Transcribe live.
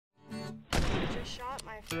just shot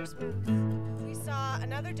my first moose. We saw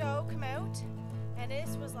another doe come out, and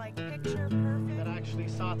this was like picture perfect. That actually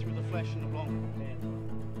saw through the flesh and the bone.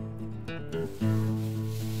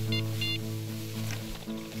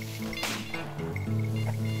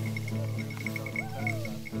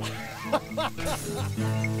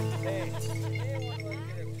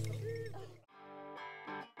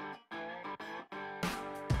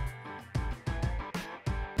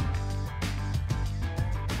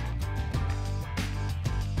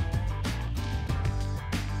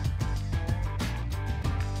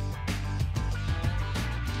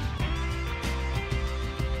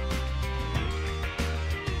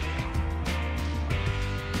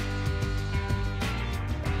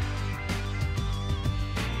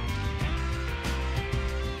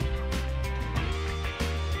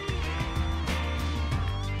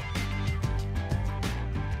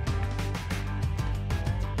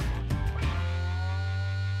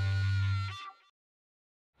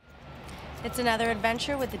 It's another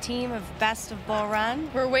adventure with the team of Best of Bull Run.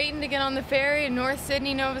 We're waiting to get on the ferry in North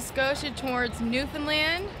Sydney, Nova Scotia towards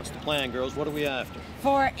Newfoundland. What's the plan, girls? What are we after?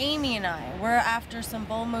 For Amy and I, we're after some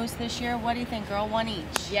bull moose this year. What do you think, girl? One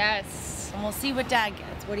each. Yes. And we'll see what Dad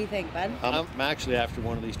gets. What do you think, bud? I'm actually after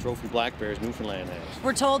one of these trophy black bears Newfoundland has.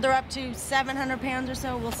 We're told they're up to 700 pounds or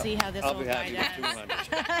so. We'll see how this I'll old be guy happy with does.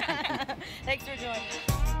 200. Thanks for joining.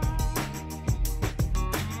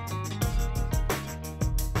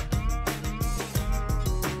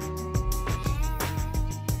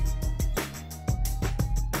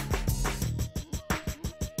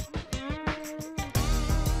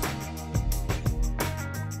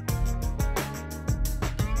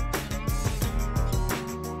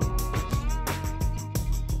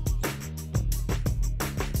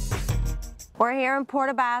 We're here in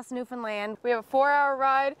Port-aux-Basques, Newfoundland. We have a 4-hour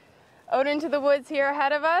ride out into the woods here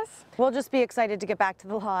ahead of us. We'll just be excited to get back to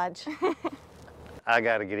the lodge. I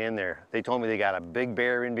got to get in there. They told me they got a big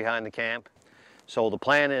bear in behind the camp. So the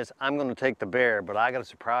plan is I'm going to take the bear, but I got a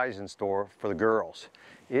surprise in store for the girls.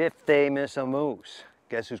 If they miss a moose,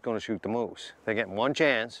 guess who's going to shoot the moose? They're getting one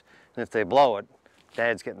chance, and if they blow it,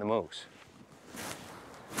 Dad's getting the moose.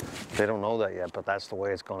 They don't know that yet, but that's the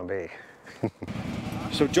way it's going to be.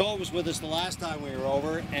 So Joe was with us the last time we were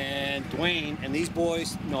over, and Dwayne, and these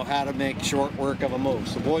boys know how to make short work of a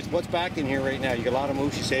moose. So boys, what's back in here right now? You got a lot of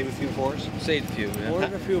moose, you save a few for us? Saved a few, yeah. More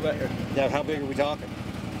than a few back here. Yeah, how big are we talking?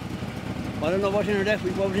 I don't know what's in last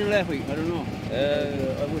week. What was in last week? I don't know.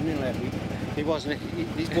 I wasn't in last week. He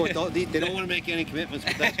wasn't. These boys don't. They don't want to make any commitments.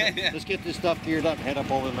 But let's get this stuff geared up and head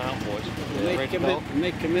up over the mountain, boys.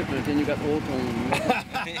 Make commitment, then you got old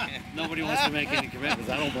time. Nobody wants to make any commitments.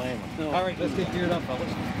 I don't blame them. No. All right, let's get geared up,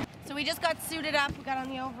 fellas. So we just got suited up. We got on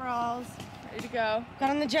the overalls. Ready to go. Got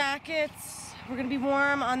on the jackets. We're gonna be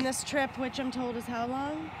warm on this trip, which I'm told is how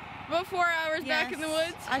long? About 4 hours Yes. back in the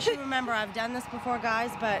woods. I should remember I've done this before,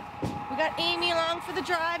 guys, but we got Amy along for the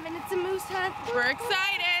drive, and it's a moose hunt. We're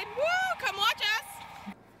excited. Woo! Come watch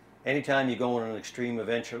us. Anytime you go on an extreme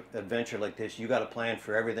adventure like this, you got a plan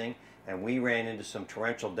for everything. And we ran into some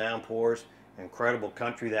torrential downpours, incredible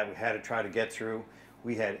country that we had to try to get through.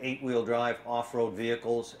 We had 8-wheel drive off-road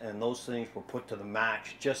vehicles, and those things were put to the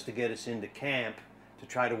max just to get us into camp to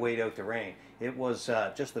try to wait out the rain. It was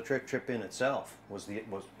just the trip in itself was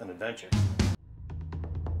an adventure.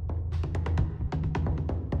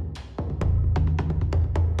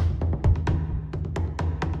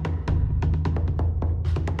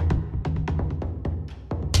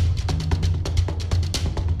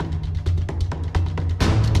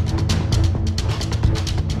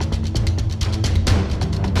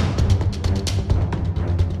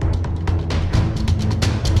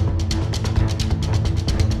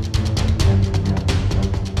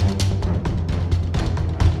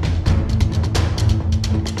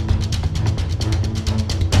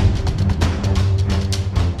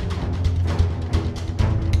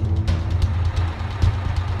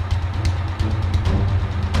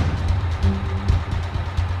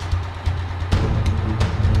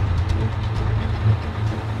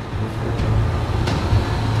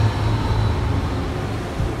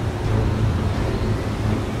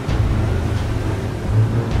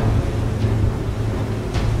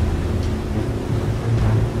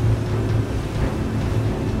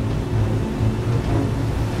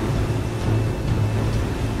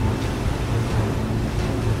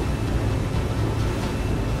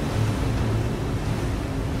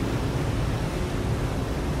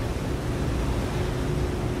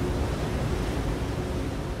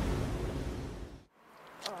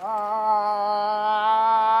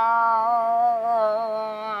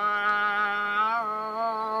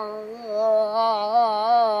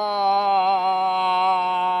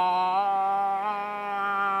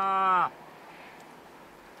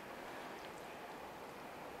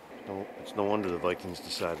 It's no wonder the Vikings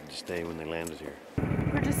decided to stay when they landed here.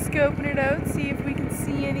 We're just scoping it out, see if we can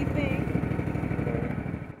see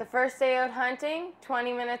anything. The first day out hunting,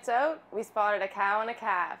 20 minutes out, we spotted a cow and a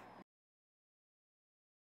calf.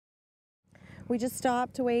 We just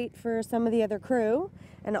stopped to wait for some of the other crew,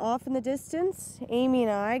 and off in the distance, Amy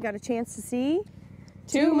and I got a chance to see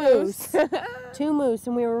Two moose. Two moose,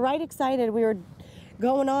 and we were right excited. We were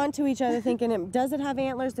going on to each other thinking, does it have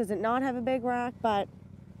antlers, does it not have a big rack? But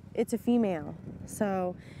it's a female.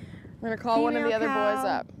 So We're gonna call one of the other female boys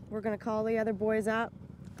cow. up. We're gonna call the other boys up,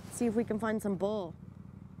 see if we can find some bull.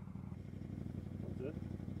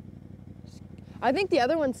 I think the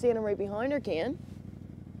other one's standing right behind her, Can.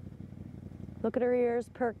 Look at her ears,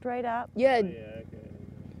 perked right up. Yeah.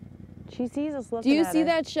 She sees us looking Do you at see her.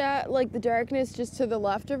 that like the darkness just to the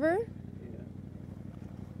left of her?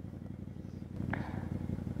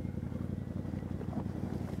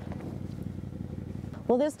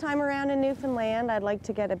 Well, this time around in Newfoundland, I'd like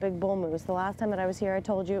to get a big bull moose. The last time that I was here, I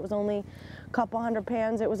told you it was only a couple 100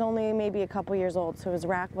 pounds. It was only maybe a couple years old, so his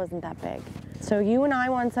rack wasn't that big. So you and I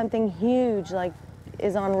want something huge, like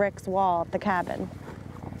is on Rick's wall at the cabin.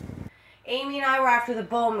 Amy and I were after the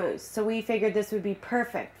bull moose, so we figured this would be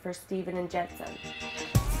perfect for Stephen and Jetson.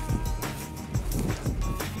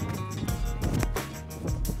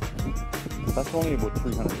 That's only about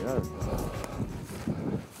 300 yards.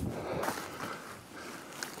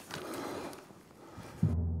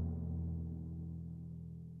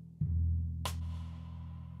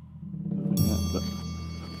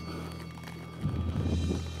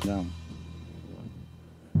 Down.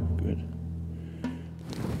 Good.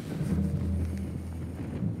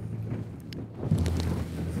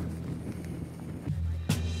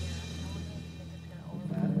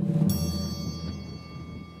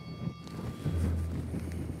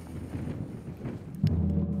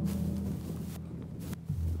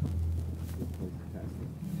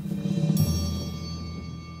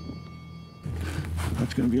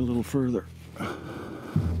 That's going to be a little further. I never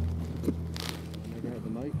had the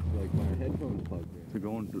mic, like my headphones plugged in. They're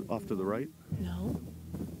going off to the right? No.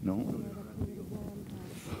 No?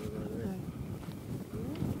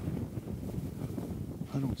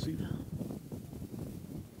 I don't see them.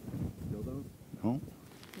 Still don't? No?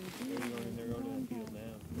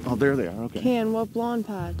 Oh, there they are, okay. Can, what blonde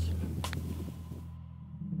patch?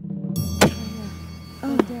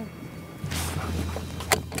 Oh, there.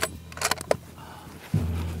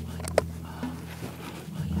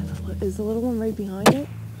 Is the little one right behind it?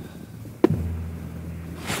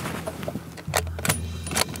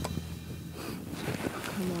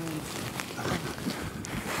 Come on.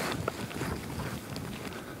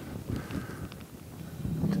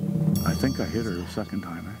 I think I hit her the second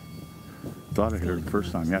time. I thought I hit her the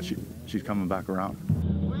first time. Yeah, she's coming back around.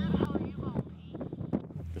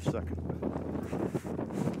 Just a second.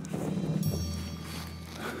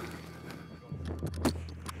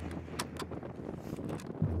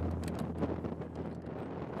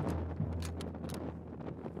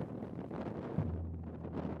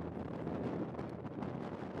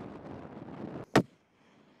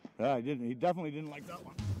 Yeah, I didn't. He definitely didn't like that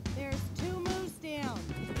one. There's two moose down.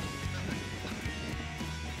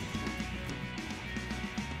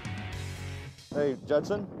 Hey,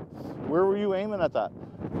 Judson, where were you aiming at that?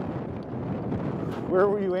 Where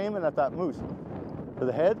were you aiming at that moose? To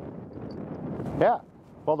the head? Yeah.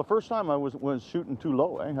 Well, the first time I was shooting too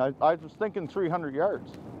low. Eh? I was thinking 300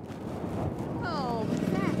 yards. Oh,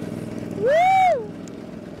 Woo!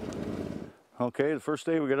 Okay, the first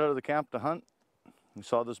day we got out of the camp to hunt. We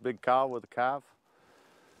saw this big cow with a calf.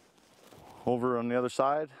 Over on the other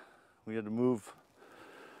side, we had to move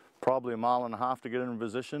probably 1.5 miles to get in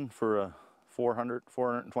position for a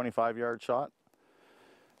 425 yard shot.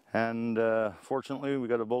 And fortunately, we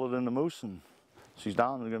got a bullet in the moose and she's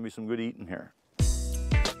down. There's gonna be some good eating here.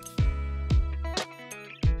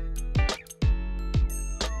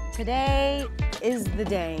 Today is the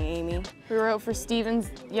day, Amy. we were out for Stevens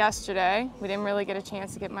yesterday. We didn't really get a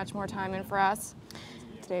chance to get much more time in for us.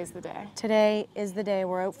 Today's the day. Today is the day.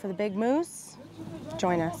 We're out for the big moose.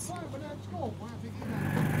 Join us. The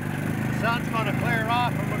sun's going to clear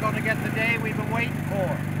off and we're going to get the day we've been waiting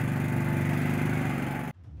for.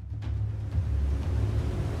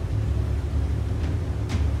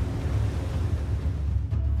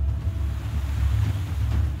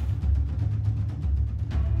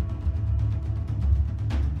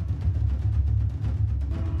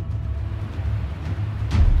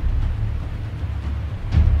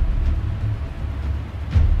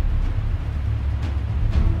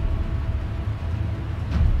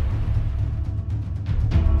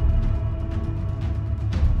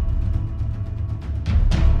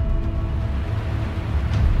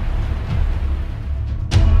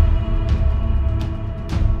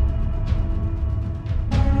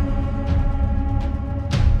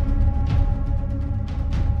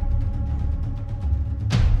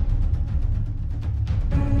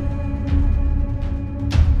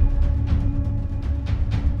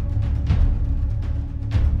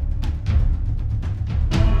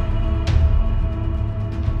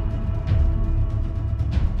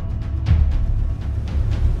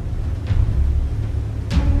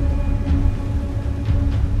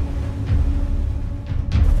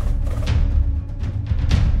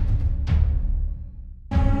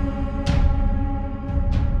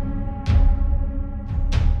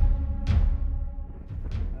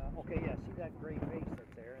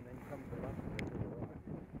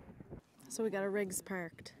 So we got our rigs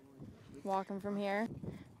parked. Walking from here.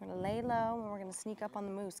 We're gonna lay low and we're gonna sneak up on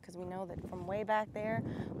the moose because we know that from way back there,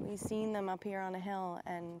 we've seen them up here on a hill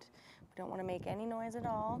and we don't want to make any noise at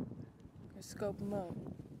all. Or scope them out.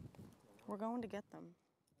 We're going to get them.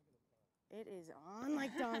 It is on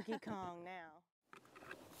like Donkey Kong now.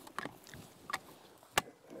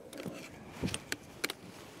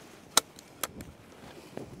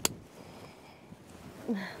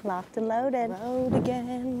 Locked and loaded. Road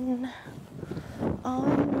again. On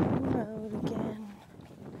the road again.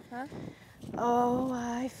 Huh? Oh,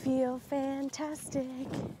 I feel fantastic.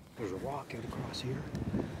 There's a rock out across here.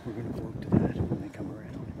 We're gonna go up to that when they come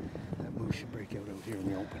around. That moose should break out here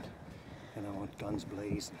in the open. And I want guns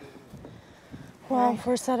blazing. Well, if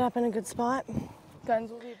we're set up in a good spot,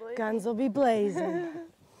 Guns will be blazing. guns will be blazing.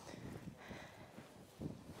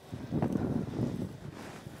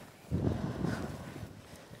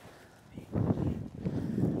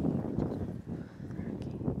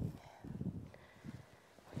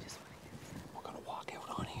 We're gonna walk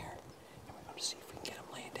out on here and we're gonna see if we can get him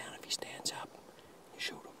laying down. If he stands up, you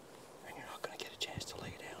shoot him. And you're not gonna get a chance to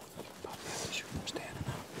lay down. You probably have to shoot him standing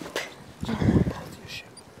up. So both of you shoot.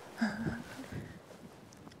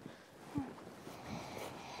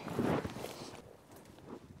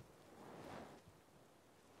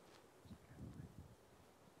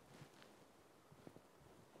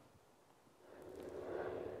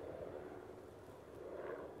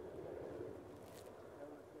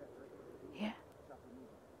 Yeah.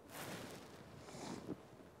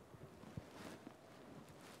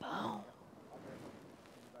 Boom.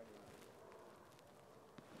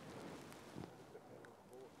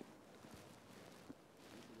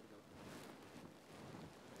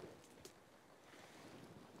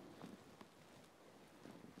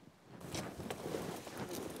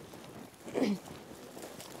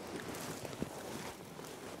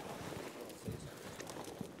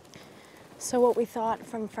 So what we thought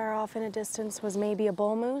from far off in a distance was maybe a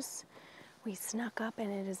bull moose. We snuck up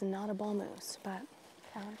and it is not a bull moose, but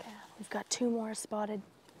we've got 2 more spotted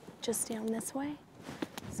just down this way.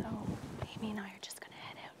 So Amy and I are just gonna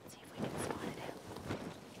head out and see if we can spot it out.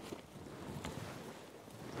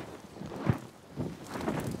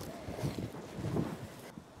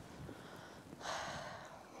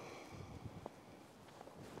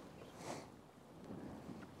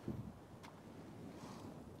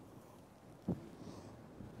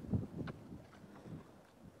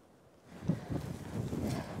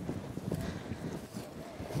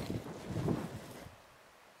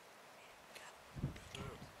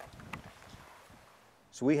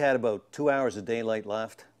 So we had about 2 hours of daylight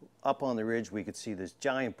left. Up on the ridge, we could see this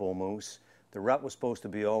giant bull moose. The rut was supposed to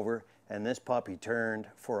be over, and this puppy turned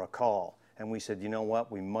for a call. And we said, you know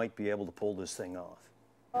what? We might be able to pull this thing off.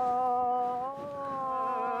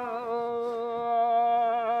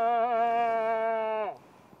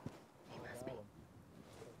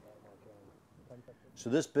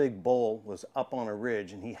 So this big bull was up on a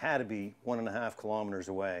ridge, and he had to be 1.5 kilometers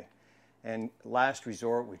away. And last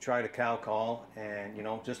resort, we tried a cow call, and you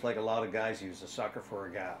know, just like a lot of guys, he was a sucker for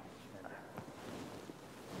a gal.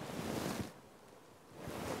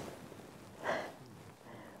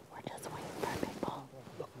 We're just waiting for a big bull.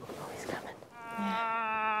 Oh, he's coming.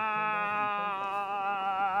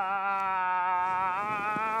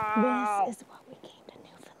 This is what we came to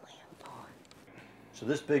Newfoundland for. So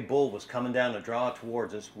this big bull was coming down the draw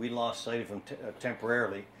towards us. We lost sight of him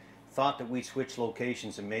temporarily. Thought that we'd switch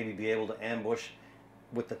locations and maybe be able to ambush.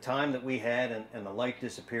 With the time that we had and the light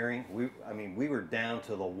disappearing, we were down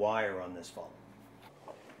to the wire on this phone.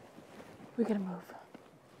 We gotta move.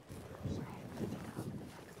 Is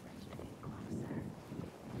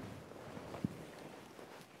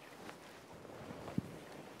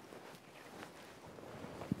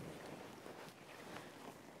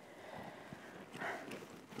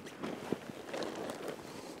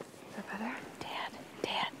that better?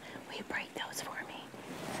 Dad, will you break those for me?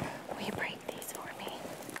 Will you break these for me?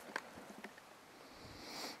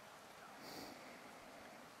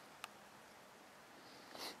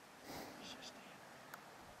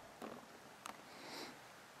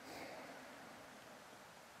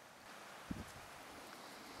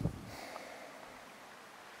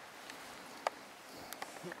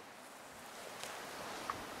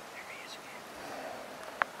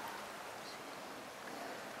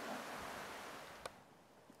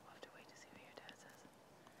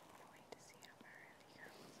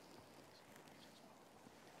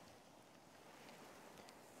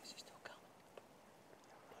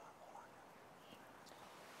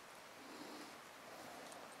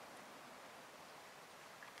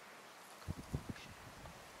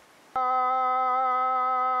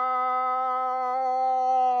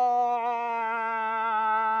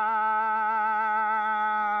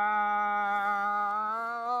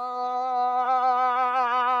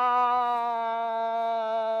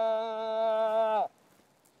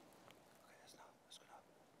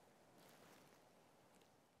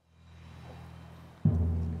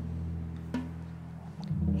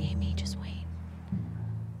 Amy, just wait.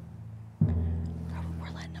 We're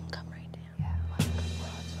letting them come right down. Yeah, let them come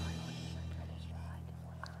broadside.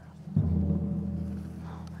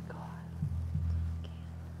 Oh my God.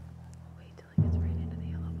 We'll wait till it gets right into the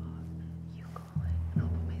yellow box. You call it, and I'll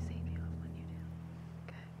put my safety on when you do.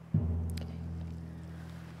 Okay? Okay.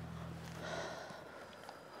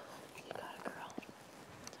 You got it, girl.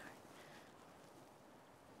 Sorry.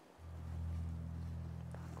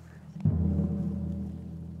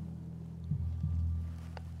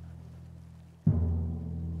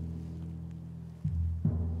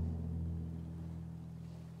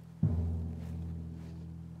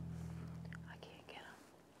 I can't get him.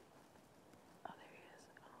 Oh, there he is.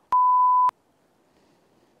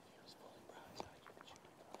 Oh.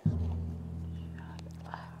 Shut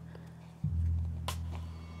up.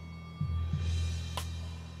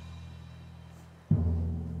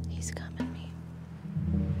 He's coming me.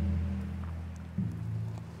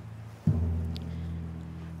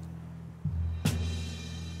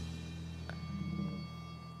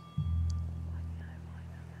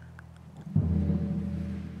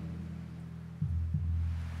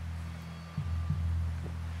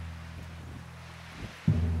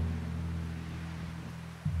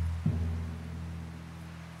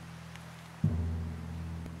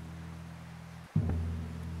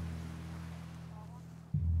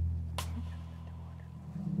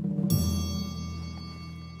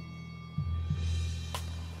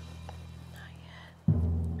 Not yet.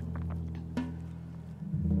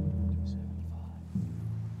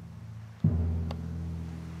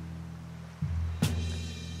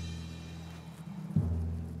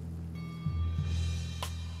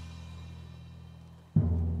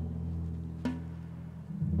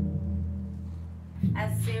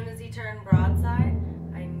 As soon as he turned broadside,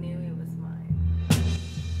 I knew he was mine.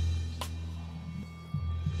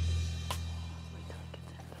 Wait till it gets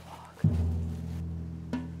into the fog.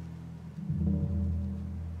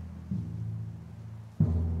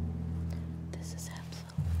 This is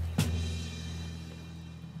absolutely.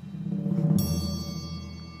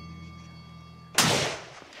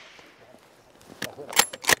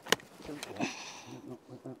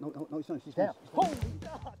 No, he's not. She's down.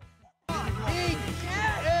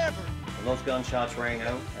 When those gunshots rang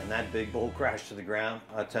out and that big bull crashed to the ground,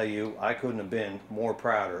 I tell you, I couldn't have been more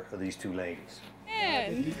prouder of these two ladies.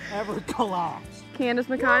 If he ever collapsed. Candace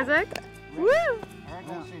McIsaac. Woo!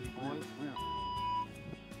 Go City, boys.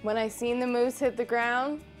 When I seen the moose hit the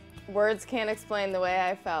ground, words can't explain the way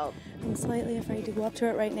I felt. I'm slightly afraid to go up to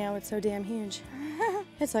it right now. It's so damn huge.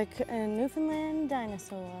 It's like a Newfoundland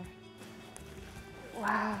dinosaur.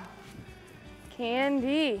 Wow.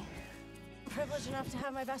 Candy. Privileged enough to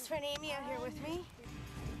have my best friend Amy out here with me.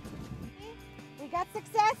 We got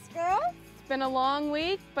success, girls. It's been a long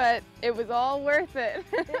week, but it was all worth it.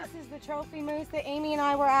 This is the trophy moose that Amy and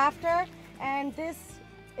I were after, and this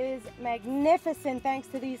is magnificent thanks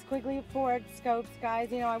to these Quigley Ford scopes,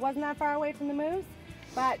 guys. You know, I wasn't that far away from the moose,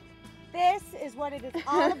 but this is what it is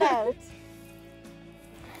all about.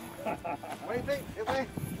 What do you think? Wait.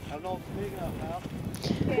 I don't know if it's big enough now.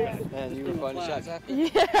 Yeah. And you were finding shots after?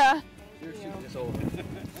 Yeah. You were shooting this over.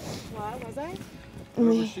 What was I? We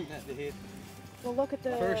were shooting at the head. Well, look at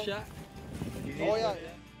the First shot. Oh, yeah.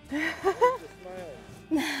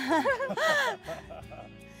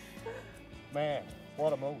 Man,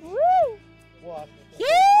 what a move. Woo! What? Yeah!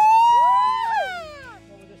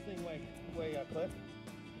 What would this thing weigh, Cliff?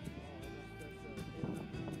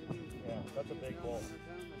 Yeah, that's a big bull.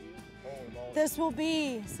 Holy moly. This will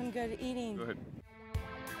be some good eating. Go ahead.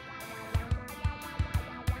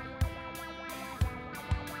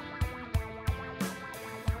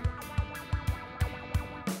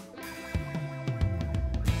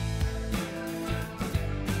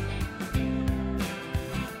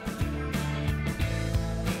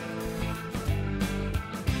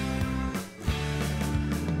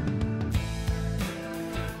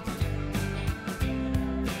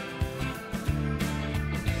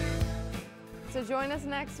 So join us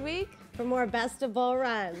next week. For more Best of Bull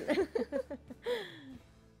Run.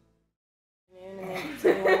 And they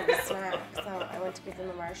said they wanted a snack, so I went to give them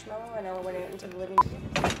a marshmallow, and I went out into the living room.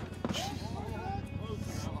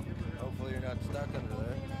 Hopefully you're not stuck under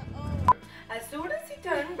there. As soon as he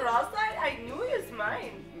turned broadside, I knew he was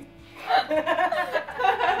mine.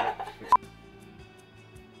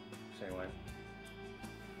 Say when?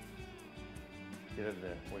 Get over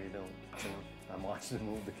there. What are you doing? I'm watching him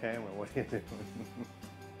move the camera. What are you doing?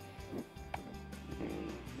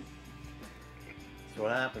 That's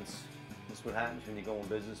what happens. That's what happens when you go in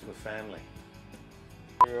business with family.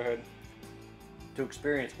 Go ahead. To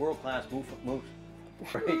experience world-class move,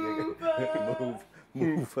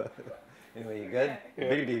 Move. Anyway, you good?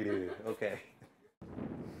 Yeah. Okay.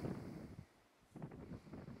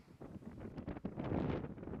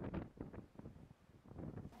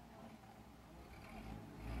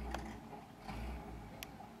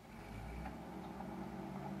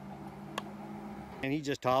 And he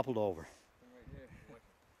just toppled over.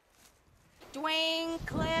 Dwayne,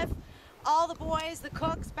 Cliff, all the boys, the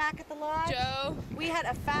cooks back at the lodge. Joe. We had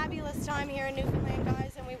a fabulous time here in Newfoundland,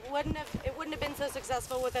 guys, and it wouldn't have been so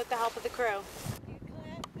successful without the help of the crew. Thank you,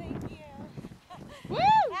 Cliff. Thank you. Woo!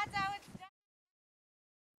 That's how